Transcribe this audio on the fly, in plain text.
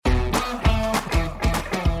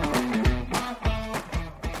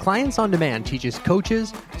Clients on Demand teaches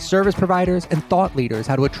coaches, service providers, and thought leaders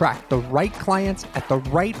how to attract the right clients at the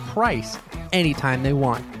right price anytime they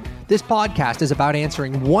want. This podcast is about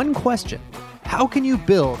answering one question. How can you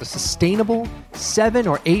build a sustainable 7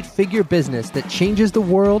 or 8 figure business that changes the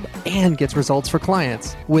world and gets results for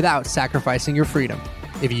clients without sacrificing your freedom?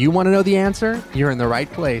 If you want to know the answer, you're in the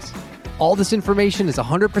right place. All this information is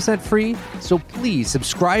 100% free, so please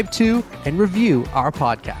subscribe to and review our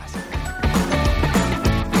podcast.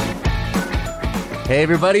 Hey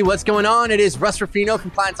everybody, what's going on? It is Russ Ruffino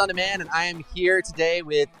from Clients on Demand, and I am here today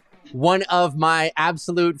with one of my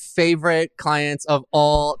absolute favorite clients of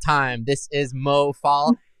all time. This is Mo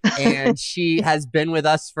Fall, and she has been with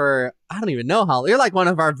us for, I don't even know how long. You're like one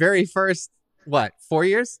of our very first, 4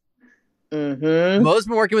 years? Mm-hmm. Mo's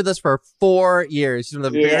been working with us for 4 years. She's one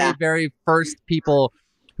of the very, very first people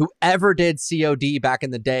who ever did COD back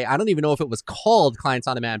in the day. I don't even know if it was called Clients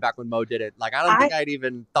on Demand back when Mo did it. Like, I don't think I'd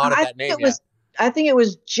even thought of that name yet. I think it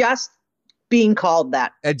was just being called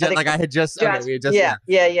that. It was yeah.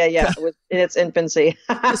 It was in its infancy.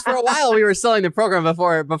 Just for a while, we were selling the program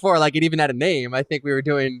before like it even had a name. I think we were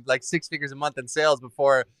doing like 6 figures a month in sales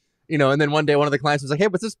before, and then one day one of the clients was like, "Hey,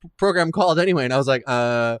 what's this program called anyway?" And I was like,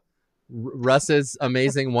 Russ's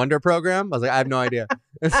Amazing Wonder Program. I was like, I have no idea.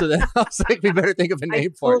 And so then I was like, we better think of a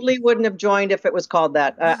name for it. I totally wouldn't have joined if it was called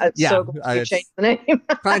that. So glad you changed the name.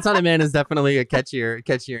 Clients on Demand is definitely a catchier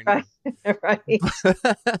name. Right.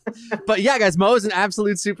 But yeah, guys, Mo is an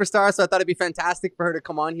absolute superstar. So I thought it'd be fantastic for her to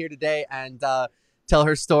come on here today and tell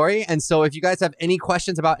her story. And so if you guys have any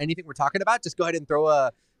questions about anything we're talking about, just go ahead and throw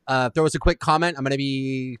us a quick comment. I'm going to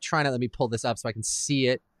be trying to, let me pull this up so I can see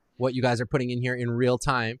it, what you guys are putting in here in real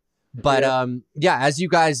time. But as you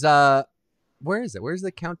guys, where is it? Where's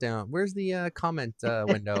the countdown? Where's the comment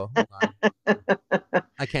window? Hold on.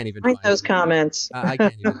 I can't even find those comments. I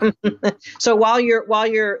can't even. So while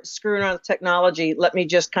you're screwing on the technology, let me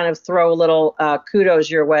just kind of throw a little kudos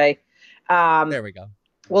your way. There we go.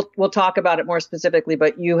 We'll talk about it more specifically,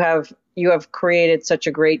 but you have created such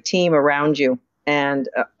a great team around you, and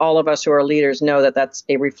all of us who are leaders know that that's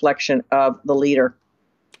a reflection of the leader.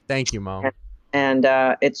 Thank you, Mo. And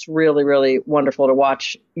it's really, really wonderful to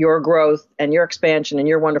watch your growth and your expansion and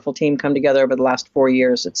your wonderful team come together over the last 4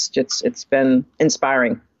 years. It's been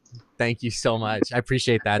inspiring. Thank you so much. I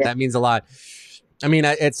appreciate that. Yeah. That means a lot. I mean,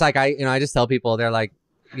 it's like I just tell people, they're like,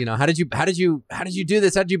 how did you do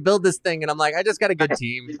this? How did you build this thing? And I'm like, I just got a good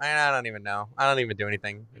team. I don't even know. I don't even do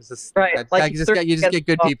anything. It's just right. You just get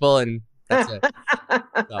good people, and that's it.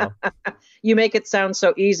 So. You make it sound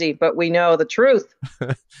so easy, but we know the truth.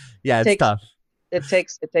 Yeah, it's tough. It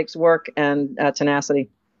takes work and tenacity.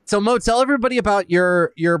 So Mo, tell everybody about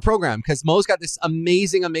your program, because Mo's got this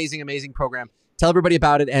amazing program. Tell everybody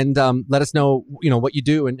about it and let us know, what you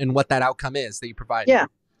do and what that outcome is that you provide. Yeah,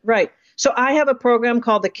 right. So I have a program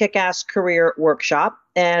called the Kick-Ass Career Workshop.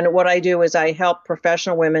 And what I do is I help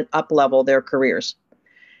professional women up-level their careers.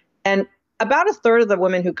 And about a third of the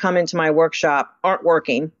women who come into my workshop aren't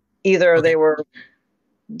working. Either they were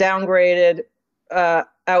downgraded,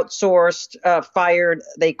 outsourced, fired,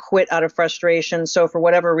 they quit out of frustration. So for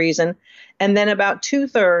whatever reason. And then about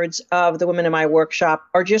 2/3 of the women in my workshop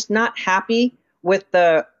are just not happy with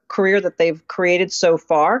the career that they've created so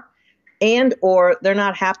far, or they're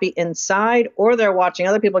not happy inside, or they're watching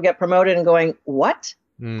other people get promoted and going, what?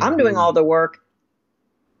 Mm-hmm. I'm doing all the work.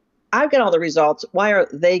 I've got all the results. Why are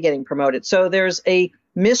they getting promoted? So there's a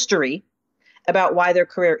mystery about why their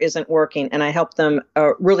career isn't working. And I help them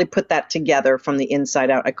really put that together from the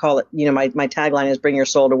inside out. I call it, my tagline is bring your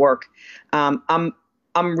soul to work. I'm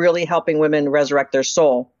really helping women resurrect their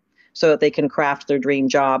soul so that they can craft their dream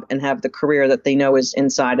job and have the career that they know is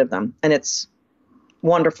inside of them. And it's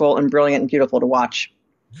wonderful and brilliant and beautiful to watch.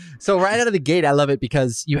 So right out of the gate, I love it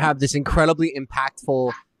because you have this incredibly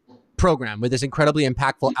impactful program with this incredibly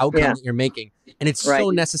impactful outcome that you're making. And it's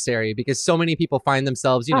so necessary because so many people find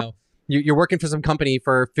themselves, you're working for some company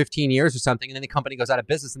for 15 years or something, and then the company goes out of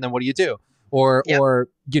business, and then what do you do? Or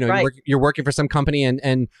you're working for some company,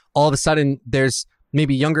 and all of a sudden there's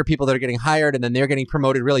maybe younger people that are getting hired, and then they're getting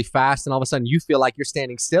promoted really fast, and all of a sudden you feel like you're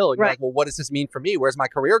standing still, and you're like, well, what does this mean for me? Where's my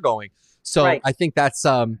career going? So I think that's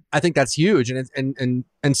huge, and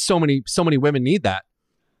so many women need that.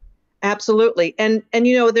 Absolutely, and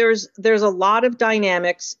there's a lot of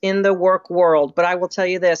dynamics in the work world, but I will tell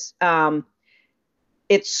you this.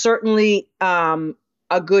 It's certainly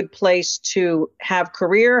a good place to have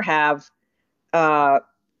career, have a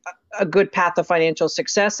good path of financial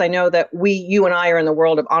success. I know that you and I are in the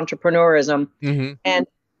world of entrepreneurism, and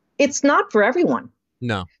it's not for everyone.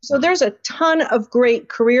 No. So there's a ton of great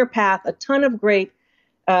career path, a ton of great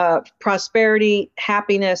prosperity,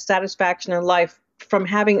 happiness, satisfaction in life from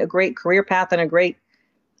having a great career path and a great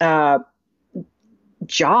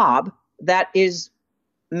job that is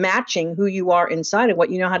matching who you are inside and what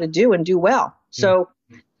you know how to do and do well. So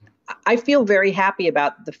I feel very happy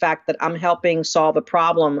about the fact that I'm helping solve a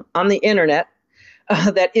problem on the internet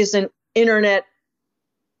that is an internet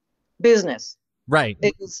business. Right.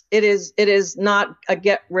 It is not a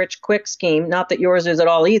get rich quick scheme. Not that yours is at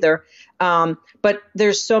all either. But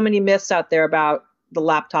there's so many myths out there about the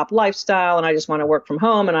laptop lifestyle, and I just want to work from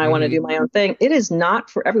home and I want to do my own thing. It is not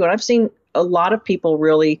for everyone. I've seen a lot of people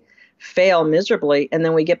really fail miserably, and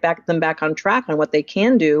then we get them back on track on what they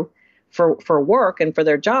can do for work and for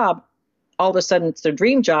their job. All of a sudden, it's their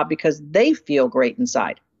dream job because they feel great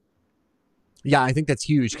inside. Yeah, I think that's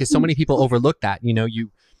huge because so many people overlook that. You know,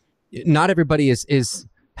 not everybody has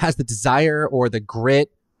the desire or the grit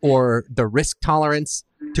or the risk tolerance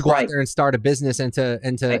to go out there and start a business and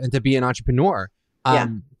to be an entrepreneur.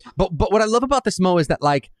 But what I love about this, Mo, is that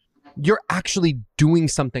like you're actually doing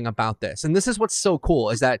something about this, and this is what's so cool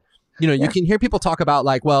is that you can hear people talk about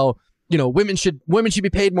like, well, women should be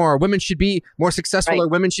paid more, or women should be more successful, or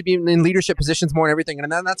women should be in leadership positions more and everything,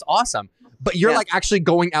 and then that's awesome. But you're like actually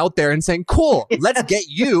going out there and saying, cool, let's get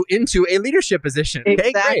you into a leadership position. Okay,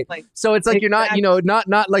 exactly. Great. So it's like you're not,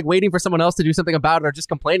 not like waiting for someone else to do something about it or just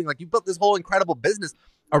complaining. Like you built this whole incredible business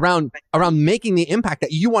around making the impact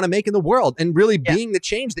that you want to make in the world and really being the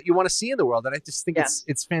change that you want to see in the world. And I just think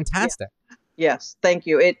it's fantastic. Yes, thank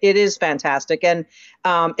you. It is fantastic. And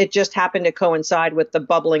it just happened to coincide with the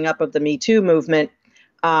bubbling up of the Me Too movement.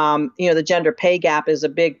 The gender pay gap is a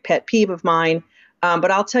big pet peeve of mine.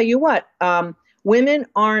 But I'll tell you what, women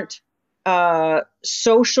aren't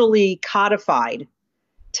socially codified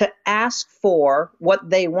to ask for what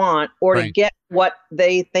they want or to get what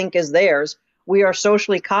they think is theirs. We are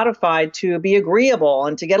socially codified to be agreeable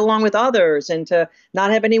and to get along with others and to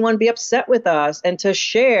not have anyone be upset with us and to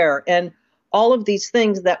share and all of these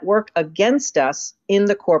things that work against us in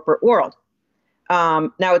the corporate world.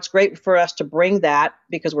 Now, it's great for us to bring that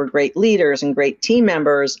because we're great leaders and great team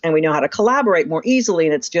members and we know how to collaborate more easily.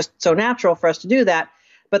 And it's just so natural for us to do that.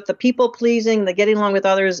 But the people pleasing, the getting along with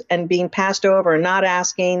others and being passed over and not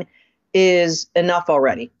asking is enough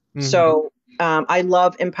already. So I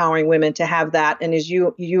love empowering women to have that. And as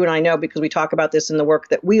you and I know, because we talk about this in the work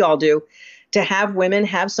that we all do, to have women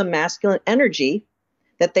have some masculine energy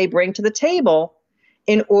that they bring to the table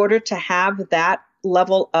in order to have that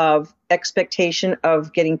level of expectation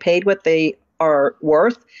of getting paid what they are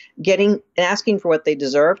worth, asking for what they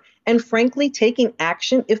deserve, and frankly, taking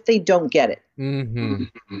action if they don't get it.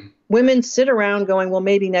 Women sit around going, well,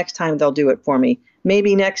 maybe next time they'll do it for me.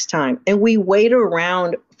 Maybe next time. And we wait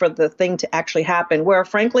around for the thing to actually happen, where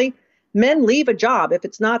frankly, men leave a job if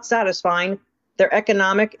it's not satisfying their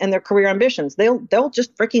economic and their career ambitions. They'll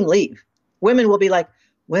just freaking leave. Women will be like,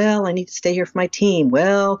 well, I need to stay here for my team.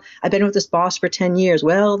 Well, I've been with this boss for 10 years.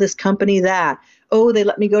 Well, this company, that. Oh, they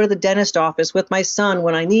let me go to the dentist office with my son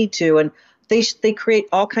when I need to. And they create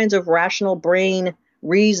all kinds of rational brain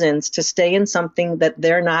reasons to stay in something that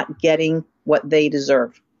they're not getting what they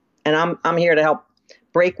deserve. And I'm here to help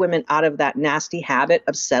break women out of that nasty habit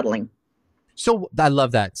of settling. So I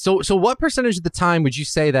love that. So what percentage of the time would you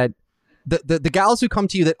say that the gals who come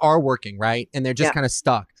to you that are working, right, and they're just kind of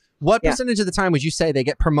stuck, what percentage of the time would you say they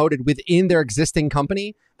get promoted within their existing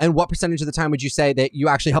company? And what percentage of the time would you say that you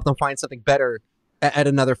actually help them find something better at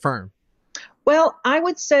another firm? Well, I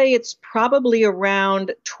would say it's probably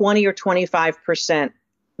around 20 or 25%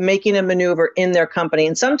 making a maneuver in their company.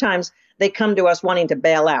 And sometimes they come to us wanting to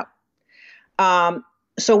bail out.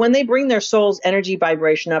 So when they bring their soul's energy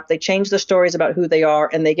vibration up, they change the stories about who they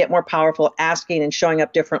are and they get more powerful, asking and showing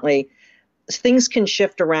up differently. Things can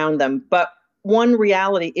shift around them. But one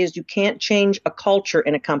reality is you can't change a culture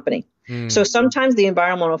in a company. So sometimes the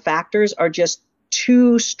environmental factors are just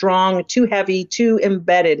too strong, too heavy, too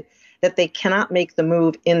embedded that they cannot make the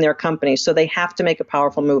move in their company. So they have to make a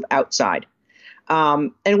powerful move outside.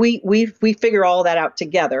 And we figure all that out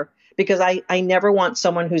together because I never want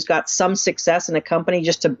someone who's got some success in a company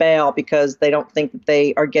just to bail because they don't think that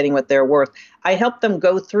they are getting what they're worth. I help them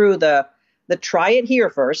go through the try it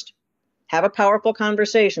here first. Have a powerful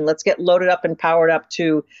conversation. Let's get loaded up and powered up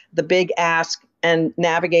to the big ask and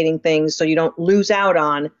navigating things so you don't lose out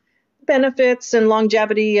on benefits and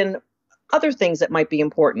longevity and other things that might be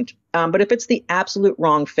important. But if it's the absolute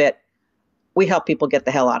wrong fit, we help people get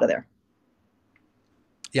the hell out of there.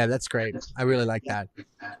 Yeah, that's great. I really like that.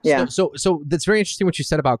 Yeah. So that's very interesting what you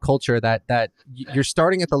said about culture, that you're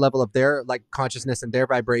starting at the level of their like consciousness and their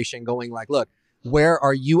vibration, going like, look, where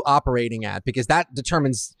are you operating at? Because that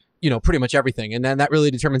determines pretty much everything. And then that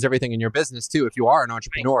really determines everything in your business too. If you are an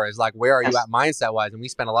entrepreneur, is like, where are you at mindset wise? And we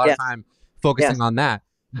spend a lot of time focusing on that.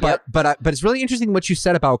 But it's really interesting what you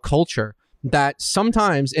said about culture, that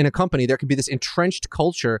sometimes in a company, there can be this entrenched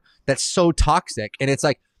culture that's so toxic. And it's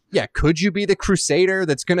like, yeah, could you be the crusader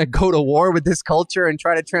that's going to go to war with this culture and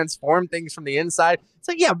try to transform things from the inside? It's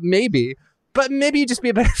like, yeah, maybe. But maybe you just be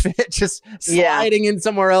a better fit just sliding in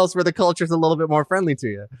somewhere else where the culture is a little bit more friendly to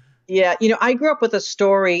you. Yeah. I grew up with a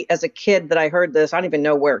story as a kid that I heard this. I don't even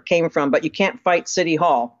know where it came from, but you can't fight City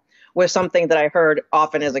Hall was something that I heard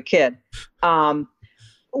often as a kid.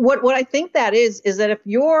 What I think that is that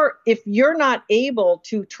if you're not able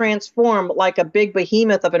to transform like a big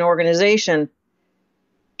behemoth of an organization,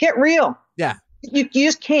 get real. Yeah. You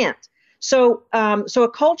just can't. So a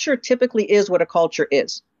culture typically is what a culture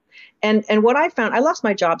is. And what I found, I lost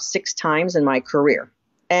my job 6 times in my career.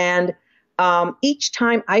 And each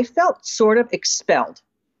time I felt sort of expelled.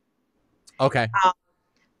 Okay.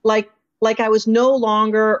 Like I was no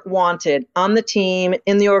longer wanted on the team,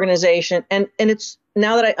 in the organization. And it's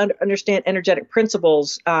now that I understand energetic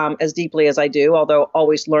principles as deeply as I do, although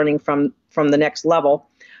always learning from the next level,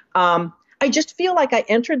 I just feel like I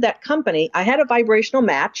entered that company. I had a vibrational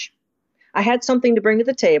match. I had something to bring to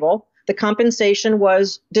the table. The compensation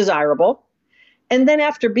was desirable. And then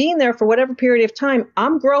after being there for whatever period of time,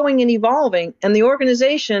 I'm growing and evolving, and the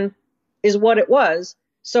organization is what it was.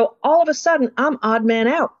 So all of a sudden, I'm odd man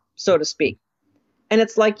out, so to speak. And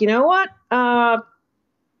it's like, you know what?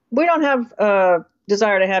 We don't have a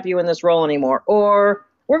desire to have you in this role anymore, or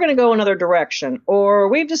we're going to go another direction, or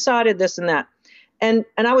we've decided this and that. And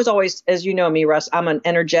I was always, as you know me, Russ, I'm an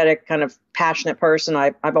energetic, kind of passionate person.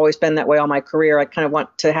 I've always been that way all my career. I kind of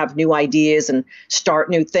want to have new ideas and start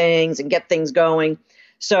new things and get things going.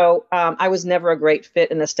 So I was never a great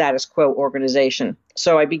fit in a status quo organization.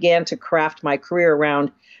 So I began to craft my career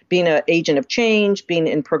around being an agent of change, being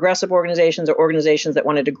in progressive organizations or organizations that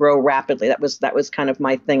wanted to grow rapidly. That was kind of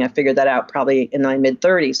my thing. I figured that out probably in my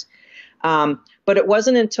mid-30s. But it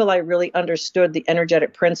wasn't until I really understood the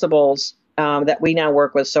energetic principles that we now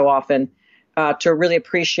work with so often to really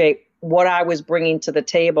appreciate what I was bringing to the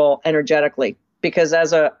table energetically. Because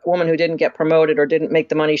as a woman who didn't get promoted or didn't make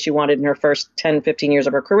the money she wanted in her first 10, 15 years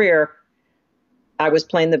of her career, I was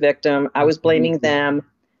playing the victim. I was blaming them.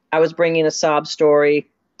 I was bringing a sob story.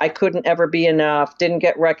 I couldn't ever be enough, didn't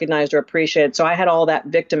get recognized or appreciated. So I had all that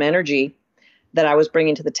victim energy that I was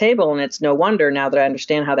bringing to the table. And it's no wonder now that I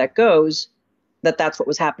understand how that goes, that that's what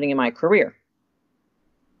was happening in my career.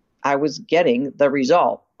 I was getting the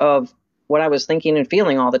result of what I was thinking and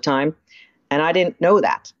feeling all the time. And I didn't know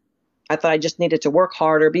that. I thought I just needed to work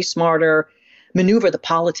harder, be smarter, maneuver the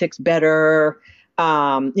politics better,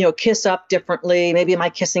 kiss up differently. Maybe my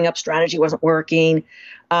kissing up strategy wasn't working.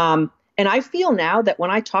 And I feel now that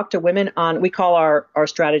when I talk to women we call our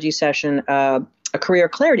strategy session a career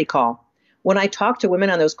clarity call. When I talk to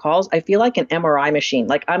women on those calls, I feel like an MRI machine,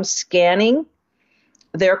 like I'm scanning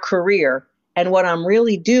their career. And what I'm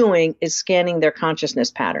really doing is scanning their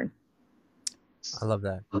consciousness pattern. I love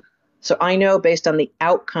that. So I know based on the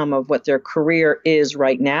outcome of what their career is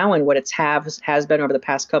right now and what it has been over the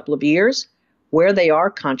past couple of years, where they are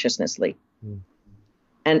consciousnessly.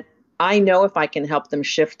 And I know if I can help them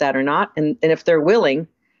shift that or not. And if they're willing,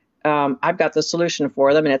 I've got the solution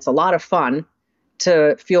for them. And it's a lot of fun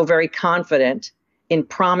to feel very confident in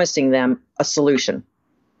promising them a solution.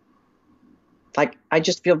 Like, I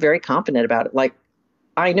just feel very confident about it. Like,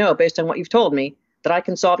 I know based on what you've told me that I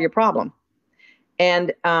can solve your problem.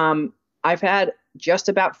 And I've had just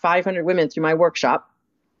about 500 women through my workshop.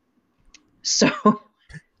 So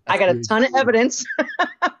I got a ton of evidence.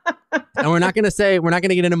 And we're not going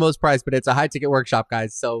to get into most price, but it's a high ticket workshop,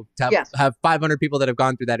 guys. So to have 500 people that have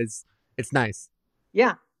gone through that it's nice.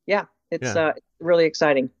 Yeah. It's really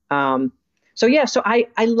exciting. So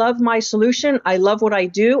I love my solution. I love what I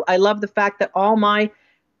do. I love the fact that all my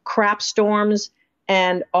crap storms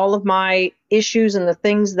and all of my issues and the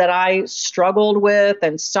things that I struggled with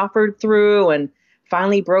and suffered through and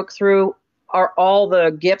finally broke through are all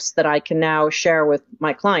the gifts that I can now share with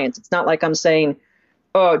my clients. It's not like I'm saying,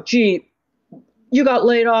 oh, gee, you got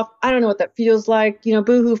laid off. I don't know what that feels like.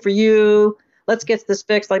 Boo-hoo for you. Let's get this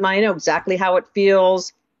fixed. Like, I know exactly how it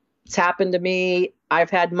feels. It's happened to me.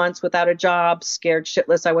 I've had months without a job, scared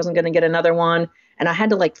shitless I wasn't going to get another one. And I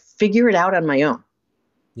had to figure it out on my own.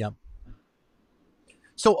 Yep.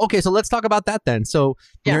 So let's talk about that then. So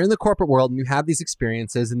you're in the corporate world and you have these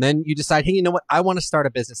experiences and then you decide, hey, you know what? I want to start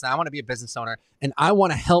a business and I want to be a business owner and I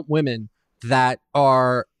want to help women that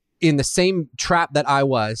are in the same trap that I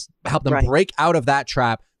was, help them break out of that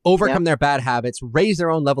trap, overcome their bad habits, raise their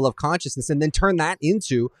own level of consciousness, and then turn that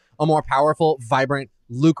into a more powerful, vibrant,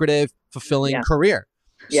 lucrative, fulfilling career.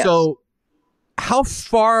 Yes. So how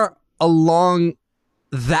far along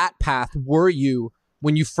that path were you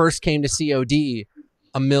when you first came to COD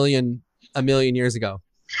a million years ago?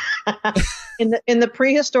 in the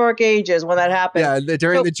prehistoric ages when that happened. Yeah,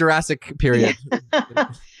 during the Jurassic period.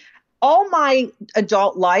 Yeah. All my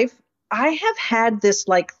adult life, I have had this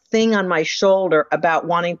like thing on my shoulder about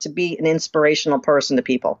wanting to be an inspirational person to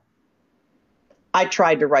people. I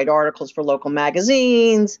tried to write articles for local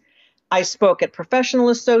magazines. I spoke at professional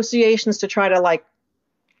associations to try to like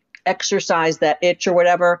exercise that itch or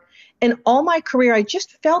whatever. And all my career, I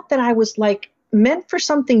just felt that I was like meant for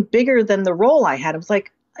something bigger than the role I had. I was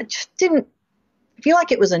like, I just didn't feel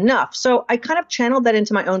like it was enough. So I kind of channeled that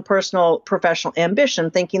into my own personal professional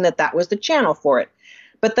ambition, thinking that that was the channel for it.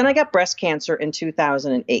 But then I got breast cancer in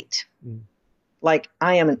 2008. Like,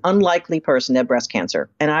 I am an unlikely person to have breast cancer.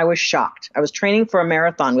 And I was shocked. I was training for a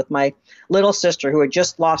marathon with my little sister who had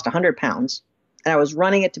just lost 100 pounds. And I was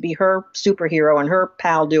running it to be her superhero and her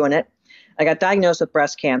pal doing it. I got diagnosed with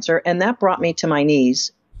breast cancer, and that brought me to my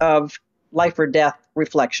knees of life or death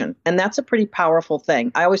reflection. And that's a pretty powerful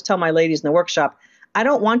thing. I always tell my ladies in the workshop, I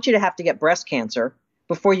don't want you to have to get breast cancer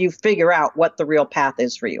before you figure out what the real path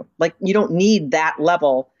is for you. Like, you don't need that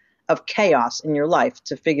level of chaos in your life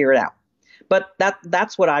to figure it out. But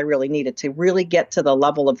that's what I really needed, to really get to the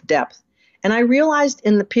level of depth. And I realized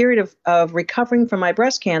in the period of recovering from my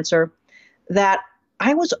breast cancer that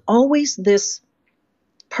I was always this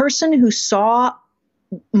person who saw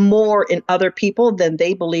more in other people than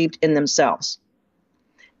they believed in themselves.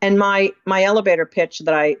 And my elevator pitch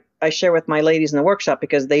that I share with my ladies in the workshop,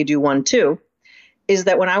 because they do one too, is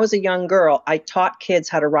that when I was a young girl, I taught kids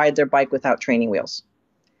how to ride their bike without training wheels.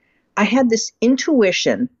 I had this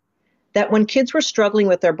intuition that when kids were struggling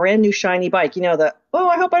with their brand new shiny bike, you know,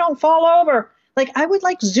 I hope I don't fall over. Like, I would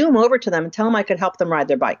like zoom over to them and tell them I could help them ride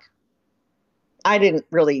their bike. I didn't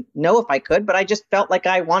really know if I could, but I just felt like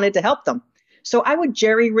I wanted to help them. So I would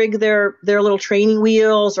jerry rig their little training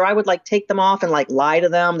wheels, or I would like take them off and like lie to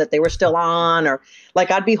them that they were still on, or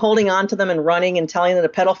like I'd be holding on to them and running and telling them to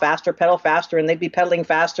pedal faster, and they'd be pedaling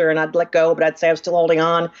faster, and I'd let go, but I'd say I was still holding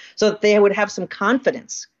on, so that they would have some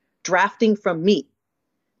confidence drafting from me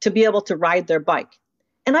to be able to ride their bike.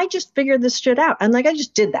 And I just figured this shit out. And like, I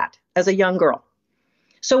just did that as a young girl.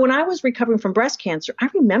 So when I was recovering from breast cancer, I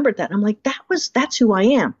remembered that. I'm like, that's who I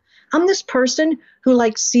am. I'm this person who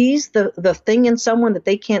like sees the thing in someone that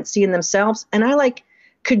they can't see in themselves. And I like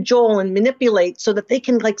cajole and manipulate so that they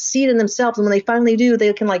can like see it in themselves. And when they finally do,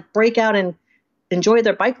 they can like break out and enjoy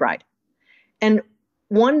their bike ride. And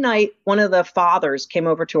one night, one of the fathers came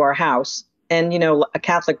over to our house. And, you know, a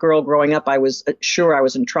Catholic girl growing up, I was sure I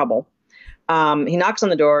was in trouble. He knocks on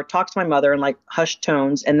the door, talks to my mother in like hushed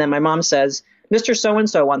tones. And then my mom says, Mr.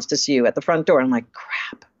 So-and-so wants to see you at the front door. I'm like,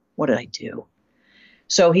 crap, what did I do?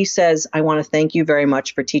 So he says, I want to thank you very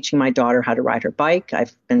much for teaching my daughter how to ride her bike.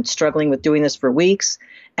 I've been struggling with doing this for weeks.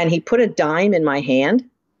 And he put a dime in my hand,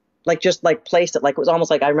 like just like placed it, like it was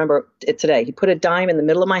almost like I remember it today. He put a dime in the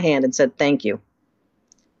middle of my hand and said, thank you.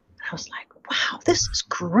 I was like, wow, this is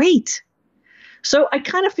great. So I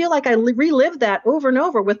kind of feel like I relive that over and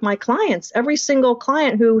over with my clients. Every single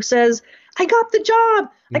client who says, I got the job,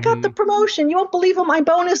 I got the promotion, you won't believe what my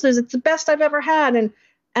bonus is, it's the best I've ever had. And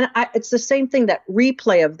it's the same thing, that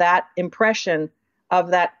replay of that impression of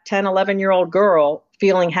that 10, 11-year-old girl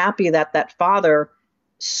feeling happy that that father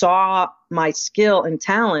saw my skill and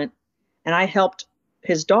talent and I helped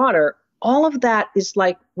his daughter. All of that is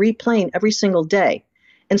like replaying every single day.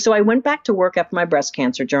 And so I went back to work after my breast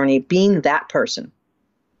cancer journey, being that person,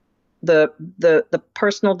 the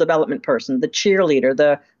personal development person, the cheerleader,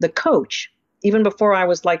 the coach. Even before I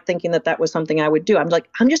was like thinking that that was something I would do, I'm like,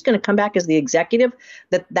 I'm just going to come back as the executive.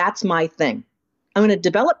 That's my thing. I'm going to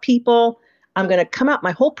develop people. I'm going to come out.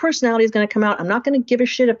 My whole personality is going to come out. I'm not going to give a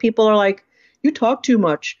shit if people are like, you talk too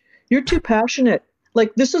much. You're too passionate.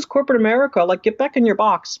 Like, this is corporate America. Like, get back in your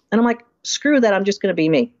box. And I'm like, screw that. I'm just going to be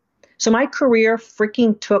me. So my career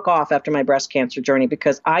freaking took off after my breast cancer journey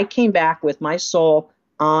because I came back with my soul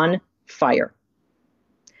on fire.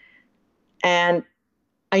 And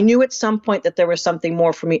I knew at some point that there was something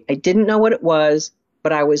more for me. I didn't know what it was,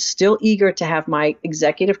 but I was still eager to have my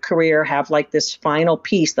executive career have like this final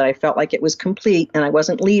piece that I felt like it was complete and I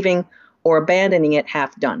wasn't leaving or abandoning it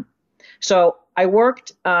half done. So I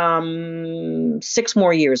worked 6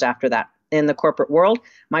 more years after that in the corporate world.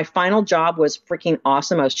 My final job was freaking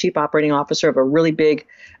awesome. I was chief operating officer of a really big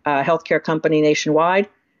healthcare company nationwide.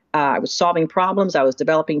 I was solving problems. I was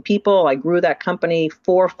developing people. I grew that company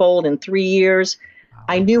 4-fold in 3 years.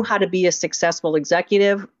 I knew how to be a successful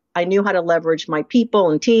executive. I knew how to leverage my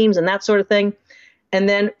people and teams and that sort of thing. And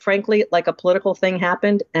then, frankly, like a political thing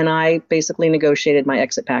happened, and I basically negotiated my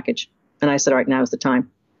exit package. And I said, all right, now is the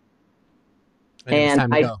time. And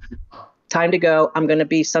time to go. I'm going to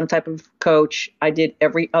be some type of coach. I did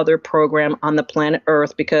every other program on the planet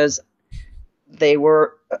Earth because they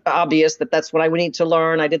were obvious that that's what I would need to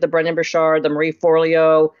learn. I did the Brendan Burchard, the Marie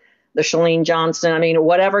Forleo, the Chalene Johnson. I mean,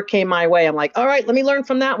 whatever came my way, I'm like, all right, let me learn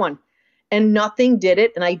from that one. And nothing did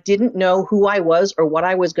it. And I didn't know who I was or what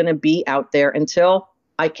I was going to be out there until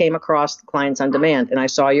I came across Clients on Demand. And I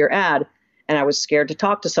saw your ad and I was scared to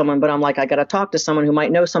talk to someone, but I'm like, I got to talk to someone who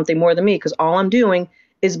might know something more than me, because all I'm doing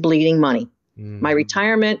is bleeding money. My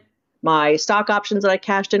retirement, my stock options that I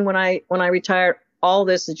cashed in when I retired, all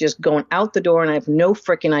this is just going out the door, and I have no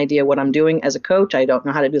freaking idea what I'm doing as a coach. I don't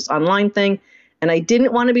know how to do this online thing. And I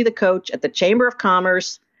didn't want to be the coach at the Chamber of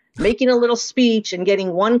Commerce making a little speech and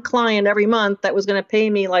getting one client every month that was going to pay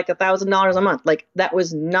me like $1,000 a month. Like, that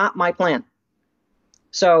was not my plan.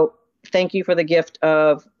 So thank you for the gift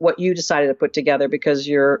of what you decided to put together, because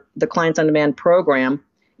the Clients on Demand program,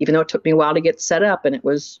 even though it took me a while to get set up and it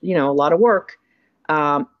was, a lot of work,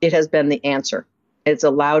 it has been the answer. It's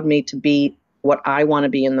allowed me to be what I want to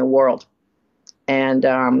be in the world. And,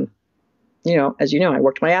 as you know, I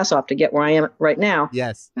worked my ass off to get where I am right now.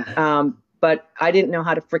 Yes. But I didn't know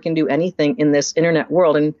how to freaking do anything in this internet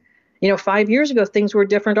world. And, 5 years ago, things were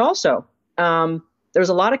different also. There was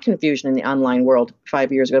a lot of confusion in the online world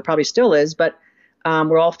 5 years ago. It probably still is, but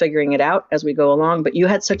we're all figuring it out as we go along. But you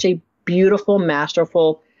had such a beautiful,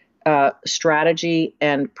 masterful strategy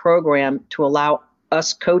and program to allow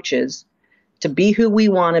us coaches to be who we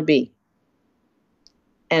want to be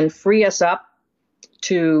and free us up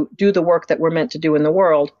to do the work that we're meant to do in the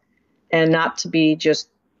world, and not to be just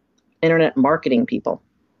internet marketing people.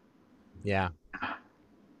 Yeah.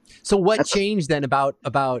 So what changed then about,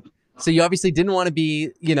 so you obviously didn't want to be,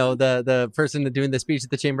 the person doing the speech at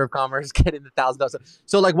the Chamber of Commerce, getting the $1,000.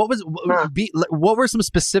 So like, what were some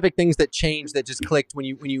specific things that changed, that just clicked when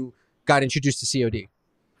you got introduced to COD?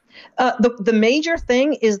 The major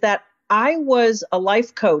thing is that I was a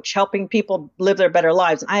life coach helping people live their better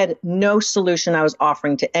lives. I had no solution I was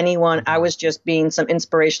offering to anyone. I was just being some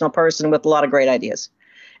inspirational person with a lot of great ideas.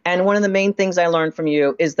 And one of the main things I learned from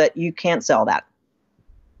you is that you can't sell that.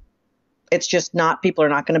 It's just not, people are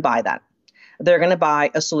not going to buy that. They're going to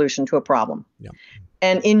buy a solution to a problem. Yeah.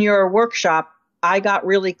 And in your workshop, I got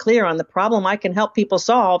really clear on the problem I can help people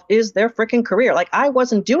solve is their freaking career. Like, I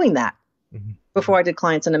wasn't doing that before I did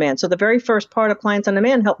Clients on Demand. So the very first part of Clients on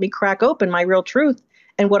Demand helped me crack open my real truth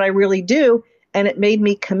and what I really do. And it made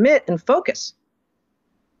me commit and focus.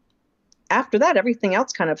 After that, everything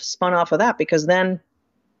else kind of spun off of that, because then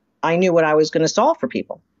I knew what I was going to solve for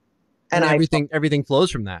people. And everything flows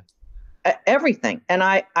from that. Everything. And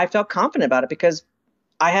I felt confident about it because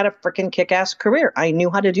I had a freaking kick-ass career. I knew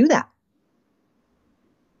how to do that.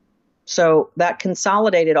 So that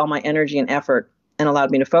consolidated all my energy and effort and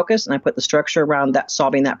allowed me to focus. And I put the structure around that,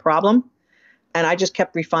 solving that problem. And I just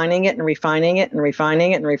kept refining it and refining it and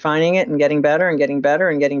refining it and refining it and getting better and getting better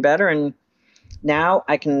and getting better. And now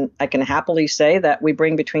I can happily say that we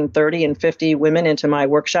bring between 30 and 50 women into my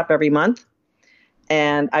workshop every month.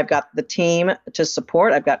 And I've got the team to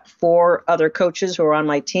support. I've got 4 other coaches who are on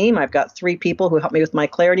my team. I've got 3 people who help me with my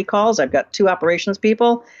clarity calls. I've got 2 operations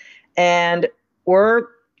people, and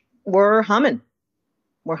we're humming.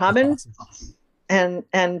 We're humming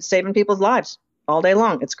and saving people's lives all day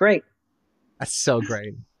long. It's great. That's so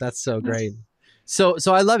great. That's so great. So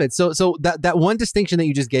I love it. So that one distinction that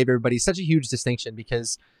you just gave everybody is such a huge distinction,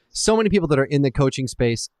 because so many people that are in the coaching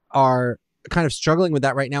space are kind of struggling with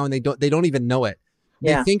that right now, and they don't even know it.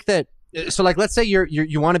 They think that, so like, let's say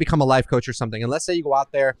you want to become a life coach or something. And let's say you go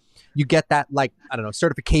out there, you get that, like, I don't know,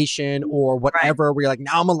 certification or whatever, right, where you're like,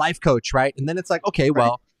 now I'm a life coach. Right. And then it's like, okay,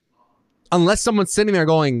 well, unless someone's sitting there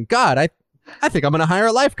going, God, I think I'm going to hire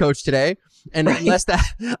a life coach today. And unless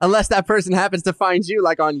that person happens to find you,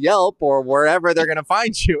 like on Yelp or wherever they're going to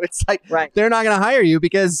find you, it's like, they're not going to hire you,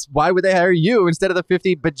 because why would they hire you instead of the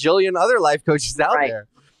 50 bajillion other life coaches out there?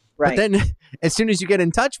 Right. But then as soon as you get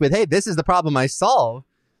in touch with, hey, this is the problem I solve,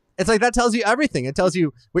 it's like, that tells you everything. It tells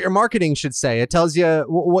you what your marketing should say. It tells you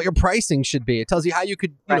what your pricing should be. It tells you how you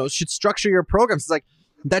could, should structure your programs. It's like,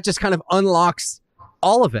 that just kind of unlocks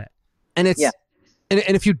all of it. And it's, and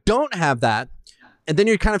if you don't have that, and then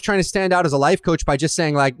you're kind of trying to stand out as a life coach by just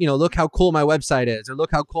saying, like, look how cool my website is, or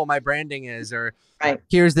look how cool my branding is, or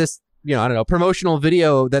here's this I don't know, promotional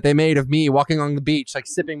video that they made of me walking along the beach, like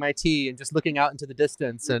sipping my tea and just looking out into the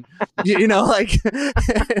distance, and like,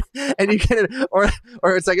 and you can, or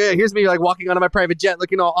it's like, hey, here's me like walking onto my private jet,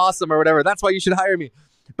 looking all awesome or whatever. That's why you should hire me.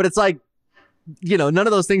 But it's like, none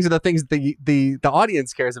of those things are the things the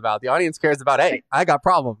audience cares about. The audience cares about, hey, I got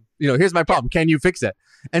problem. Here's my problem. Can you fix it?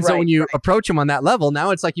 And so when you approach them on that level,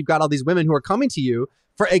 now it's like you've got all these women who are coming to you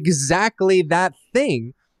for exactly that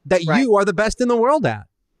thing that you are the best in the world at.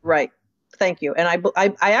 Right. Thank you. And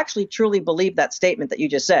I actually truly believe that statement that you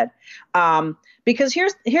just said. Because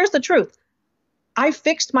here's the truth. I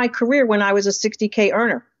fixed my career when I was a 60K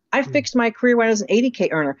earner. I fixed my career when I was an 80K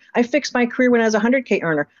earner. I fixed my career when I was a 100K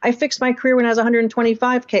earner. I fixed my career when I was a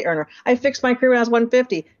 125K earner. I fixed my career when I was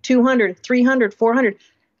 150, 200, 300, 400.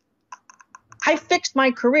 I fixed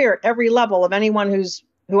my career at every level of anyone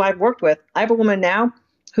who I've worked with. I have a woman now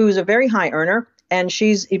who's a very high earner, and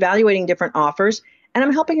she's evaluating different offers, and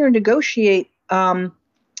I'm helping her negotiate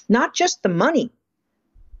not just the money,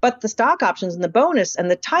 but the stock options and the bonus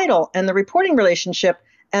and the title and the reporting relationship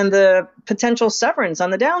and the potential severance on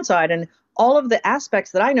the downside and all of the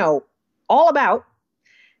aspects that I know all about.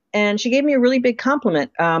 And she gave me a really big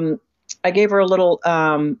compliment. I gave her a lot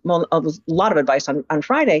of advice on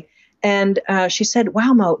Friday. And she said,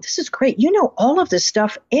 wow, Mo, this is great. You know all of this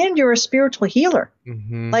stuff and you're a spiritual healer.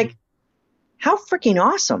 Mm-hmm. Like, how freaking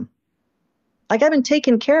awesome. Like, I've been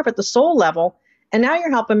taken care of at the soul level. And now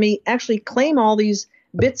you're helping me actually claim all these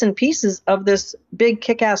bits and pieces of this big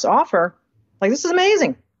kick-ass offer. Like, this is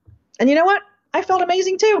amazing. And you know what? I felt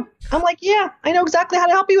amazing too. I'm like, yeah, I know exactly how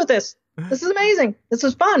to help you with this. This is amazing. This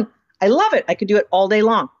is fun. I love it. I could do it all day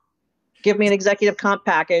long. Give me an executive comp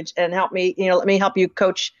package and help me, let me help you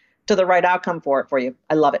coach to the right outcome for you.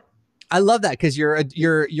 I love it. I love that because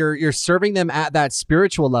you're serving them at that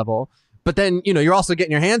spiritual level. But then, you're also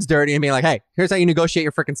getting your hands dirty and being like, hey, here's how you negotiate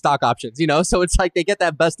your freaking stock options, So it's like they get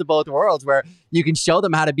that best of both worlds where you can show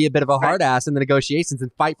them how to be a bit of a hard ass in the negotiations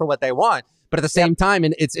and fight for what they want. But at the same time,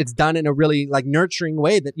 and it's done in a really like nurturing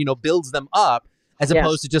way that, builds them up as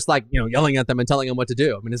opposed to just like, yelling at them and telling them what to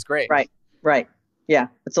do. I mean, it's great. Right. Yeah.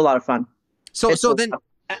 It's a lot of fun. So then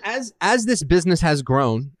as this business has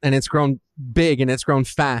grown and it's grown big and it's grown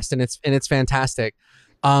fast and it's fantastic.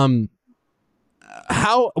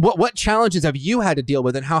 What challenges have you had to deal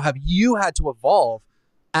with and how have you had to evolve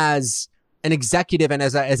as an executive and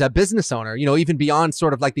as a business owner, even beyond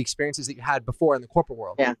sort of like the experiences that you had before in the corporate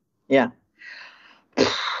world? Yeah.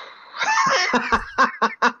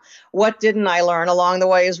 What didn't I learn along the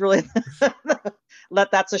way is really,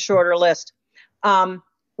 that's a shorter list.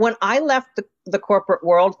 When I left the corporate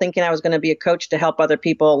world thinking I was going to be a coach to help other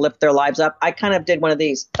people lift their lives up, I kind of did one of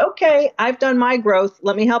these. Okay, I've done my growth.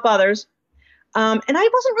 Let me help others. And I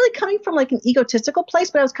wasn't really coming from like an egotistical place,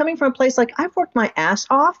 but I was coming from a place like I've worked my ass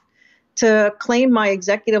off to claim my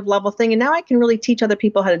executive level thing. And now I can really teach other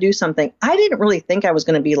people how to do something. I didn't really think I was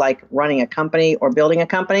going to be like running a company or building a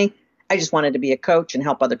company. I just wanted to be a coach and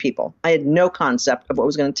help other people. I had no concept of what it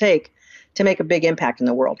was going to take to make a big impact in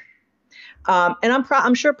the world. And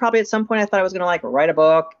I'm sure probably at some point I thought I was going to like write a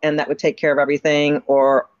book and that would take care of everything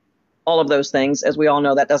or all of those things. As we all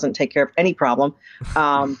know, that doesn't take care of any problem.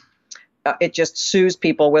 It just soothes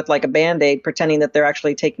people with like a Band-Aid, pretending that they're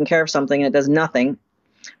actually taking care of something and it does nothing.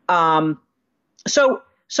 So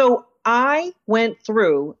I went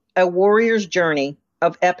through a warrior's journey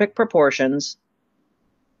of epic proportions,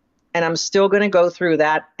 and I'm still going to go through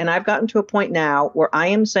that. And I've gotten to a point now where I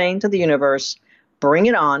am saying to the universe, bring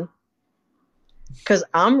it on, because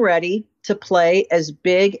I'm ready to play as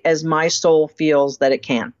big as my soul feels that it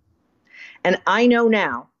can. And I know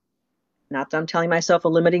now, not that I'm telling myself a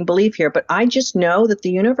limiting belief here, but I just know that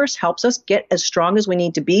the universe helps us get as strong as we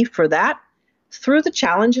need to be for that through the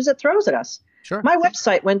challenges it throws at us. Sure. My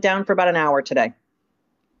website went down for about an hour today,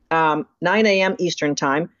 9 a.m. Eastern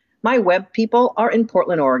time. My web people are in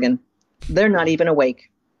Portland, Oregon. They're not even awake.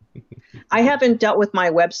 I haven't dealt with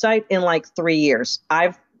my website in like 3 years.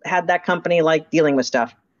 I've had that company like dealing with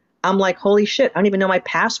stuff. I'm like, holy shit, I don't even know my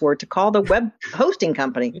password to call the web hosting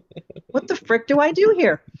company. What the frick do I do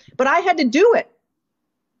here? But I had to do it.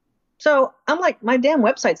 So I'm like, my damn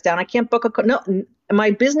website's down. I can't book no,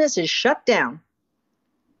 my business is shut down.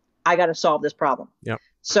 I got to solve this problem. Yep.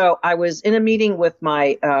 So I was in a meeting with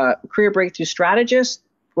my career breakthrough strategist,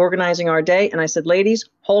 organizing our day. And I said, ladies,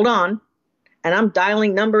 hold on. And I'm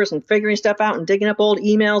dialing numbers and figuring stuff out and digging up old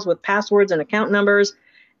emails with passwords and account numbers.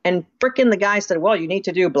 And frickin' the guy said, well, you need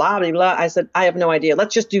to do blah, blah, blah. I said, I have no idea.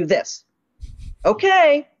 Let's just do this.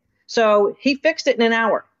 Okay. So he fixed it in an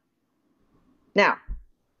hour. Now,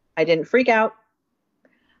 I didn't freak out.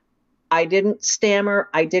 I didn't stammer.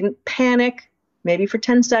 I didn't panic. maybe for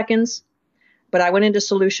 10 seconds, but I went into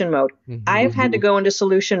solution mode. Mm-hmm. I've had to go into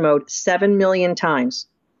solution mode 7 million times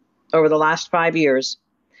over the last 5 years.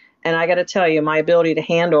 And I got to tell you, my ability to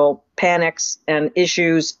handle panics and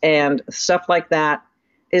issues and stuff like that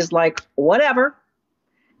is like, whatever.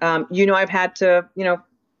 I've had to,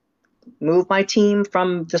 move my team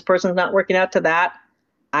from this person's not working out to that.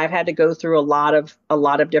 I've had to go through a lot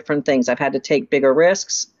of different things. I've had to take bigger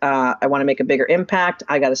risks. I want to make a bigger impact.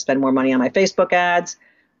 I got to spend more money on my Facebook ads.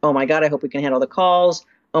 Oh my God, I hope we can handle the calls.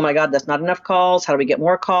 Oh my God, that's not enough calls. How do we get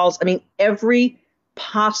more calls? I mean, every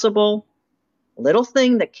possible little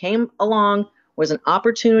thing that came along was an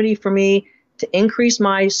opportunity for me to increase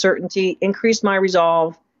my certainty, increase my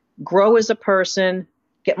resolve, grow as a person,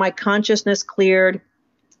 get my consciousness cleared,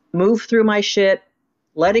 move through my shit,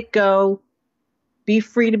 let it go, be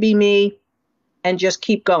free to be me, and just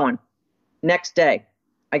keep going. Next day,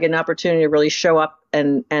 I get an opportunity to really show up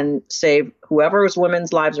and save whoever's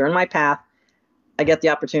women's lives are in my path. I get the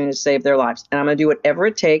opportunity to save their lives. And I'm going to do whatever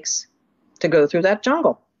it takes to go through that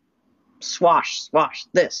jungle. Swash,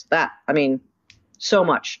 this, that. I mean, so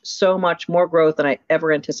much more growth than I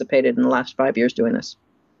ever anticipated in the last 5 years doing this.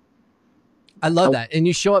 I love that. And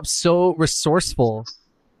you show up so resourceful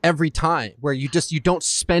every time, where you don't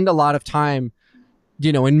spend a lot of time,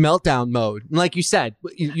 in meltdown mode. Like you said,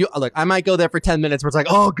 look, I might go there for 10 minutes where it's like,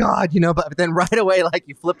 oh God, but then right away, like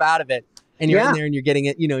you flip out of it and you're in there and you're getting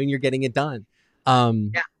it, and you're getting it done.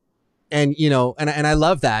 And, and I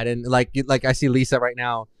love that. And like I see Lisa right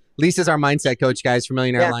now. Lisa's our mindset coach, guys, for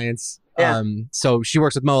Millionaire Alliance. Yeah. So she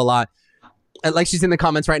works with Mo a lot. And like she's in the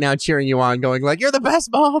comments right now cheering you on, going like, you're the best,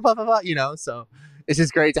 Mo, blah, blah, blah, so it's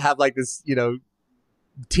just great to have like this,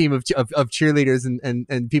 team of cheerleaders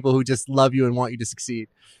and people who just love you and want you to succeed.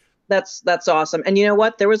 That's awesome. And you know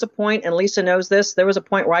what? There was a point, and Lisa knows this, there was a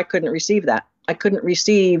point where I couldn't receive that. I couldn't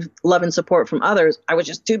receive love and support from others. I was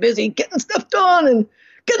just too busy getting stuff done and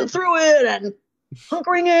getting through it and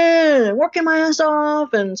hunkering in and working my ass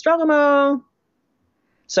off and struggle mode.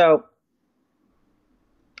 So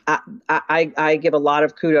I give a lot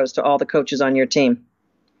of kudos to all the coaches on your team.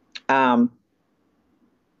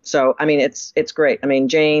 So, I mean, it's great. I mean,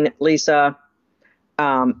 Jane, Lisa,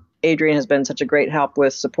 Adrienne has been such a great help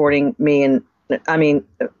with supporting me. And I mean,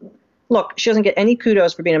 look, she doesn't get any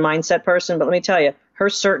kudos for being a mindset person, but let me tell you, her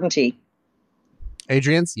certainty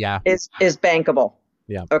Adrienne's, is bankable.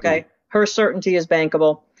 Yeah. Okay. Her certainty is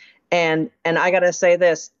bankable. And I got to say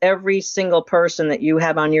this, every single person that you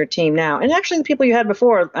have on your team now, and actually the people you had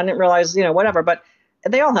before, I didn't realize, whatever, but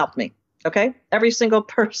they all helped me. Okay. Every single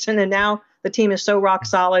person. And now the team is so rock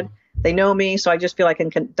solid. They know me. So I just feel like I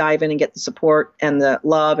can dive in and get the support and the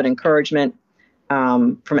love and encouragement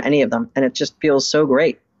from any of them. And it just feels so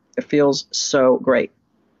great. It feels so great.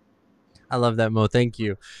 I love that, Mo. Thank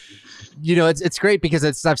you. It's great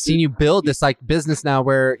because I've seen you build this like business now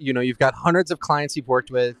where, you've got hundreds of clients you've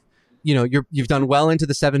worked with, you've done well into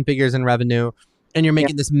the 7 figures in revenue, and you're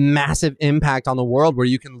making this massive impact on the world where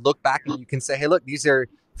you can look back and you can say, hey, look, these are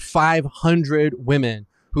 500 women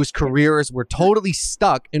whose careers were totally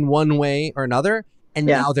stuck in one way or another. And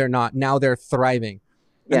now they're not, now they're thriving.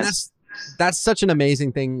 And that's such an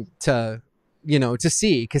amazing thing to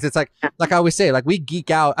see. Cause it's like I always say, like we geek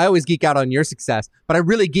out. I always geek out on your success, but I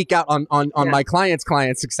really geek out on my client's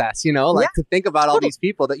success, to think about all these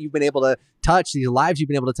people that you've been able to touch, these lives you've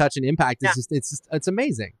been able to touch and impact. It's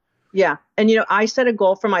amazing. Yeah. And, I set a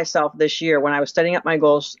goal for myself this year when I was setting up my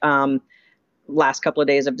goals, last couple of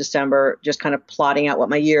days of December, just kind of plotting out what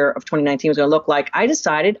my year of 2019 was going to look like. I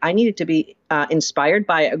decided I needed to be inspired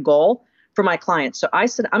by a goal for my clients. So I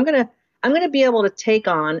said, I'm going to be able to take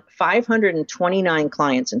on 529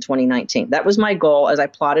 clients in 2019. That was my goal as I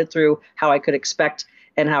plotted through how I could expect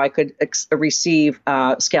and how I could receive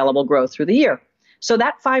scalable growth through the year. So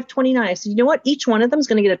that 529, I said, you know what? Each one of them is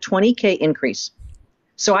going to get a 20K increase.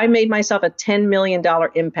 So I made myself a $10 million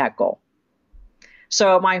impact goal.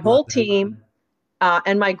 So my whole team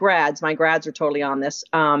and my grads are totally on this,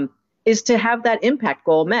 is to have that impact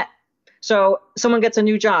goal met. So someone gets a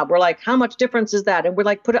new job. We're like, how much difference is that? And we're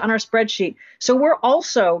like, put it on our spreadsheet. So we're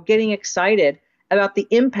also getting excited about the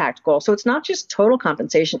impact goal. So it's not just total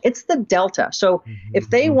compensation, it's the delta. So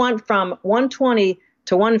if they want from 120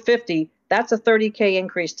 to 150, that's a 30K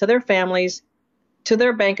increase to their families, to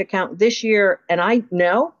their bank account this year. And I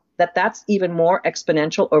know that that's even more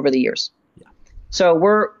exponential over the years. So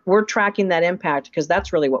we're tracking that impact because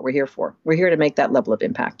that's really what we're here for. We're here to make that level of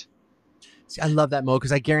impact. See, I love that, Mo,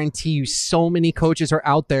 because I guarantee you so many coaches are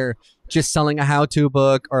out there just selling a how-to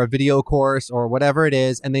book or a video course or whatever it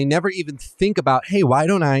is, and they never even think about, hey, why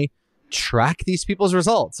don't I track these people's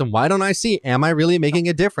results? And why don't I see, am I really making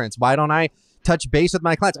a difference? Why don't I touch base with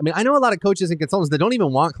my clients. I mean, I know a lot of coaches and consultants that don't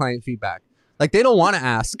even want client feedback. Like they don't want to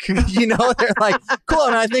ask, you know, they're like, cool.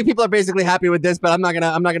 And I think people are basically happy with this, but I'm not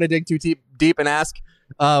going to dig too deep and ask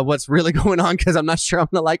what's really going on, because I'm not sure I'm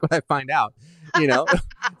going to like what I find out, you know?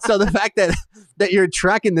 So the fact that you're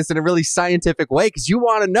tracking this in a really scientific way, because you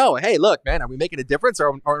want to know, hey, look, man, are we making a difference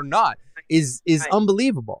or not, is right.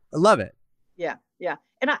 Unbelievable. I love it. Yeah. Yeah.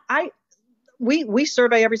 And we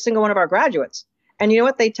survey every single one of our graduates. And you know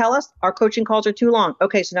what they tell us? Our coaching calls are too long.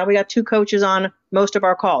 Okay, so now we got 2 coaches on most of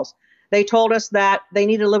our calls. They told us that they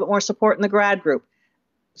needed a little bit more support in the grad group.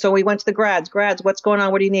 So we went to the grads. Grads, what's going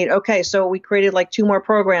on? What do you need? Okay, so we created like 2 more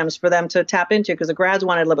programs for them to tap into, because the grads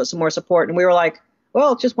wanted a little bit some more support. And we were like,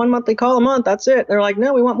 well, it's just 1 monthly call a month. That's it. They're like,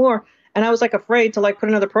 no, we want more. And I was like afraid to like put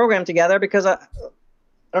another program together because I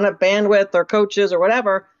don't have bandwidth or coaches or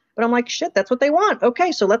whatever. But I'm like, shit, that's what they want.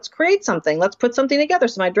 Okay, so let's create something. Let's put something together.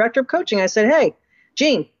 So my director of coaching, I said, hey,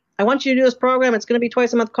 Jean, I want you to do this program. It's going to be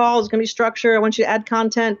twice a month calls. It's going to be structured. I want you to add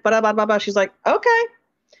content, blah, blah, blah, blah. She's like, okay.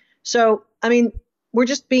 So, I mean,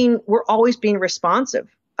 we're always being responsive.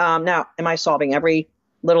 Now, am I solving every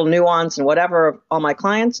little nuance and whatever of all my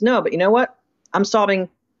clients? No, but you know what?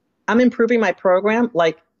 I'm improving my program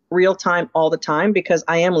like real time all the time, because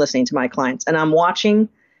I am listening to my clients and I'm watching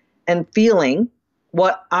and feeling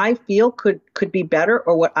what I feel could be better,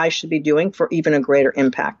 or what I should be doing for even a greater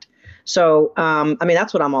impact. So, I mean,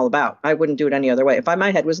 that's what I'm all about. I wouldn't do it any other way. If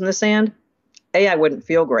my head was in the sand, A, I wouldn't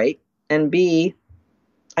feel great. And B,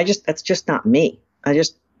 that's just not me. I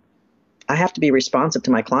have to be responsive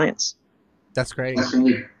to my clients. That's great.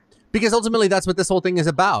 Because ultimately that's what this whole thing is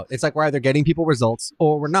about. It's like we're either getting people results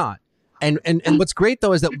or we're not. And what's great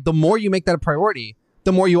though is that the more you make that a priority,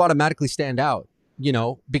 the more you automatically stand out, you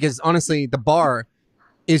know, because honestly, the bar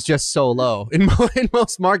is just so low in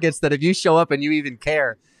most markets that if you show up and you even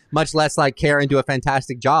care, much less like care and do a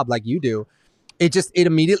fantastic job like you do, it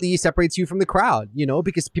immediately separates you from the crowd, you know,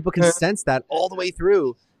 because people can sense that all the way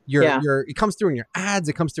through it comes through in your ads,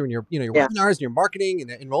 it comes through in your webinars and your marketing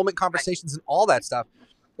and enrollment conversations and all that stuff.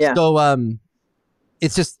 Yeah. So,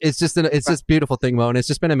 it's just a beautiful thing, Mo. And it's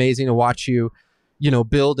just been amazing to watch you, you know,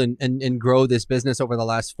 build and grow this business over the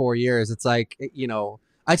last 4 years. It's like, you know,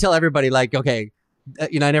 I tell everybody like, okay,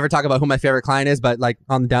 you know, I never talk about who my favorite client is, but like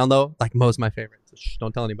on the down low, like Mo's my favorite. So shh,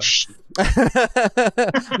 don't tell anybody.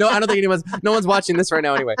 No, I don't think no one's watching this right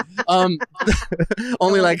now anyway.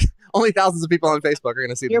 Only thousands of people on Facebook are going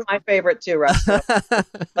to see this. You're my favorite too, Russ. So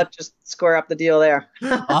let's just square up the deal there.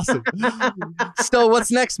 Awesome. So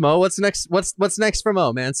what's next, Mo? What's next for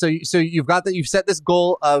Mo, man? So you've set this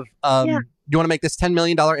goal of, you want to make this $10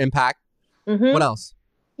 million impact. Mm-hmm. What else?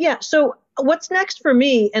 Yeah. So what's next for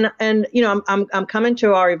me, and you know, I'm coming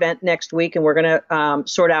to our event next week, and we're going to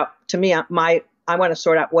sort out. To me, I want to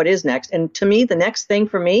sort out what is next, and to me, the next thing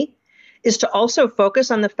for me is to also focus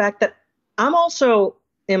on the fact that I'm also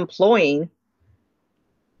employing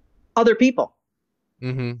other people.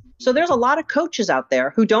 Mm-hmm. So there's a lot of coaches out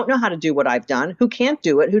there who don't know how to do what I've done, who can't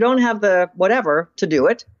do it, who don't have the whatever to do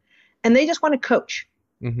it, and they just want to coach.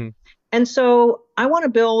 Mm-hmm. And so I want to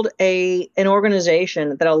build an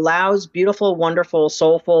organization that allows beautiful, wonderful,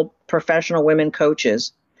 soulful, professional women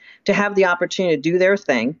coaches to have the opportunity to do their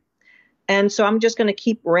thing. And so I'm just going to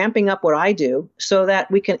keep ramping up what I do so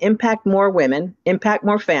that we can impact more women, impact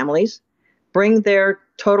more families, bring their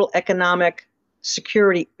total economic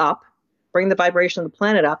security up, bring the vibration of the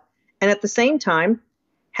planet up, and at the same time,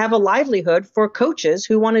 have a livelihood for coaches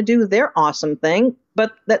who want to do their awesome thing,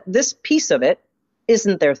 but that this piece of it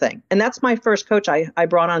isn't their thing. And that's my first coach I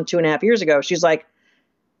brought on 2.5 years ago. She's like,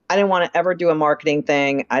 I didn't want to ever do a marketing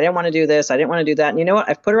thing. I didn't want to do this. I didn't want to do that. And you know what?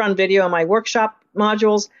 I've put her on video in my workshop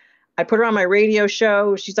modules. I put her on my radio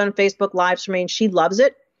show. She's done Facebook Lives for me, and she loves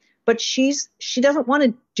it. But she doesn't want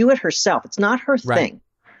to do it herself. It's not her thing.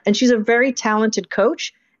 And she's a very talented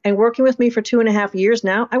coach. And working with me for 2.5 years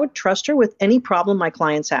now, I would trust her with any problem my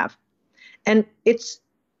clients have. And it's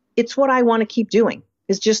what I want to keep doing,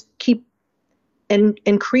 is just keep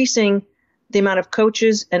increasing the amount of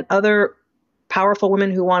coaches and other powerful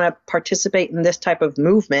women who want to participate in this type of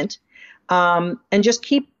movement, and just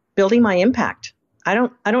keep building my impact. I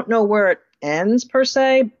don't know where it ends per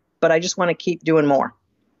se, but I just want to keep doing more.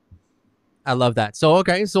 I love that. So,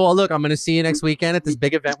 okay. So look, I'm going to see you next weekend at this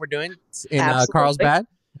big event we're doing in Carlsbad,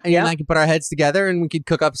 and you and I can put our heads together and we could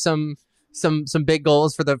cook up some big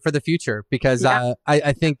goals for the future, because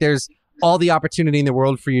I think there's all the opportunity in the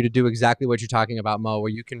world for you to do exactly what you're talking about, Mo,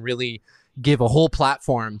 where you can really give a whole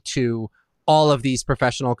platform to all of these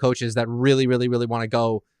professional coaches that really, really, really want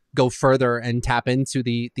to go further and tap into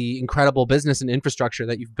the incredible business and infrastructure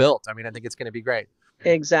that you've built. I mean, I think it's going to be great.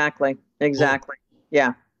 Exactly. Cool.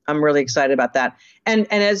 Yeah. I'm really excited about that.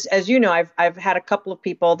 And as you know, I've had a couple of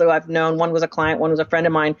people that I've known. One was a client, one was a friend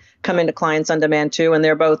of mine, come into Clients on Demand too, and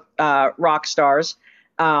they're both rock stars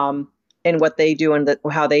in what they do and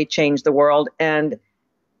how they change the world. And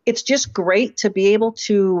it's just great to be able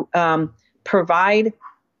to provide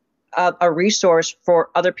a resource for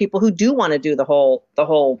other people who do want to do the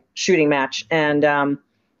whole shooting match. And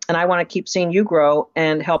I want to keep seeing you grow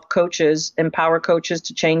and help coaches, empower coaches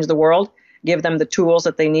to change the world, give them the tools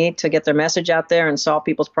that they need to get their message out there and solve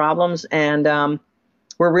people's problems. And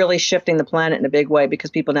we're really shifting the planet in a big way because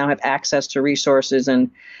people now have access to resources and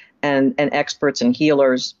experts and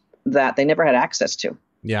healers that they never had access to.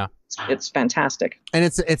 Yeah. It's fantastic. And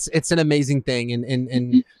it's an amazing thing.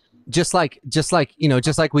 And just like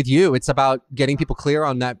with you, it's about getting people clear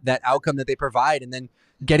on that outcome that they provide, and then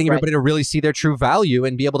getting everybody to really see their true value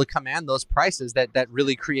and be able to command those prices that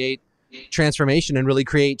really create transformation and really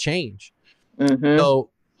create change. Mm-hmm.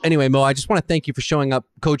 So anyway, Mo, I just want to thank you for showing up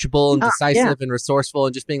coachable and decisive and resourceful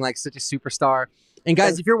and just being like such a superstar. And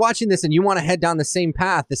guys, if you're watching this and you want to head down the same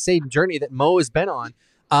path, the same journey that Mo has been on,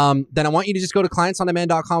 then I want you to just go to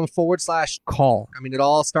clientsondemand.com/call. I mean, it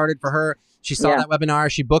all started for her. She saw that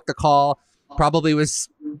webinar. She booked a call, probably was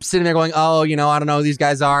sitting there going, oh, I don't know who these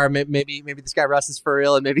guys are. Maybe this guy Russ is for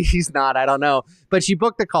real and maybe he's not. I don't know. But she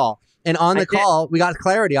booked the call. And on the call, we got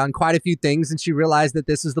clarity on quite a few things. And she realized that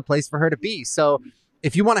this is the place for her to be. So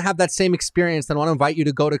if you want to have that same experience, then I want to invite you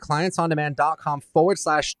to go to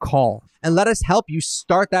clientsondemand.com/call and let us help you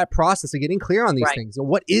start that process of getting clear on these things. And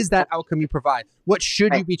what is that outcome you provide? What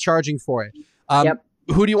should you be charging for it?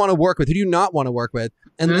 Who do you want to work with? Who do you not want to work with?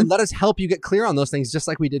 And then let us help you get clear on those things, just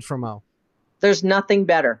like we did for Mo. There's nothing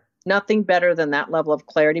better than that level of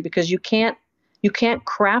clarity, because you can't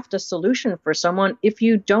craft a solution for someone if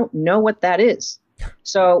you don't know what that is.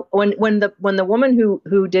 So when the woman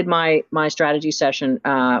who did my strategy session,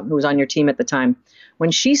 who was on your team at the time,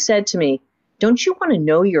 when she said to me, don't you want to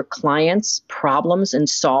know your clients' problems and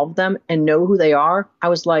solve them and know who they are? I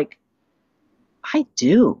was like, I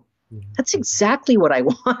do. That's exactly what I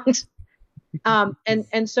want.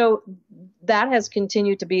 And so that has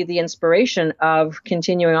continued to be the inspiration of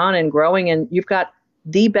continuing on and growing. And you've got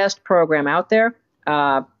the best program out there.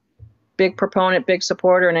 Big proponent, big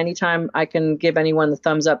supporter. And anytime I can give anyone the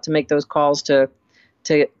thumbs up to make those calls to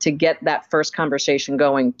get that first conversation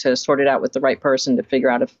going, to sort it out with the right person, to figure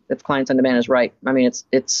out if Clients on Demand is right. I mean,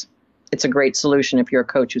 it's a great solution if you're a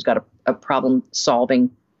coach who's got a problem solving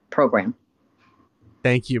program.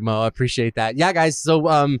 Thank you, Mo. I appreciate that. Yeah, guys. So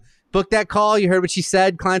book that call. You heard what she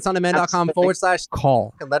said.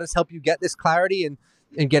 clientsondemand.com/call. And let us help you get this clarity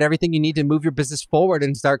and get everything you need to move your business forward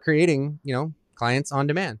and start creating, Clients on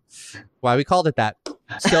Demand. Why we called it that.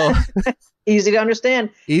 So easy to understand.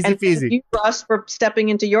 Easy peasy. Thank you, Russ, for stepping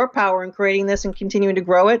into your power and creating this and continuing to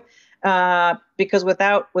grow it. Because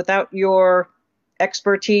without your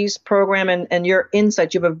expertise, program, and your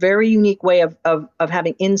insight, you have a very unique way of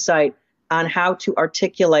having insight on how to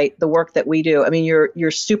articulate the work that we do. I mean,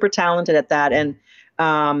 you're super talented at that. And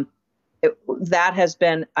that has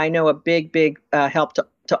been, I know, a big help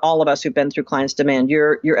to all of us who've been through Clients Demand.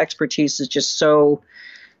 Your expertise is just so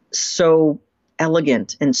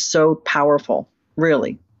elegant and so powerful.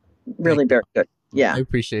 Really very good. Yeah. I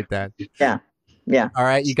appreciate that. Yeah. All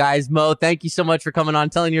right, you guys. Mo, thank you so much for coming on,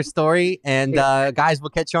 telling your story. And guys, we'll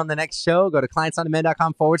catch you on the next show. Go to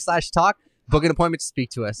clientsondemand.com/talk. Book an appointment to speak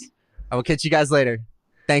to us. I will catch you guys later.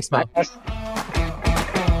 Thanks, Mo.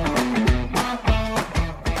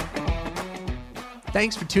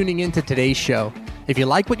 Thanks for tuning in to today's show. If you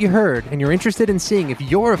like what you heard and you're interested in seeing if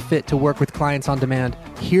you're a fit to work with Clients on Demand,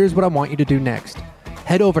 here's what I want you to do next.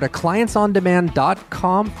 Head over to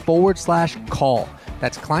clientsondemand.com/call.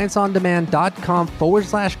 That's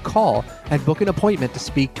clientsondemand.com/call and book an appointment to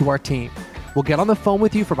speak to our team. We'll get on the phone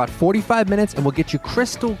with you for about 45 minutes and we'll get you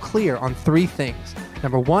crystal clear on 3 things.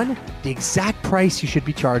 Number 1, the exact price you should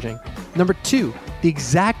be charging. Number 2, the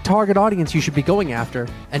exact target audience you should be going after.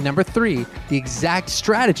 And number 3, the exact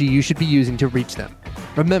strategy you should be using to reach them.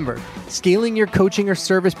 Remember, scaling your coaching or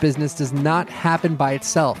service business does not happen by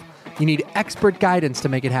itself. You need expert guidance to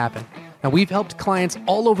make it happen. And we've helped clients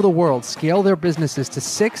all over the world scale their businesses to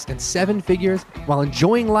 6 and 7 figures while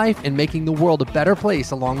enjoying life and making the world a better place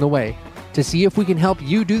along the way. To see if we can help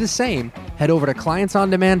you do the same, head over to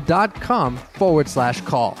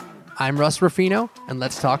clientsondemand.com/call. I'm Russ Ruffino, and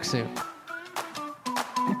let's talk soon.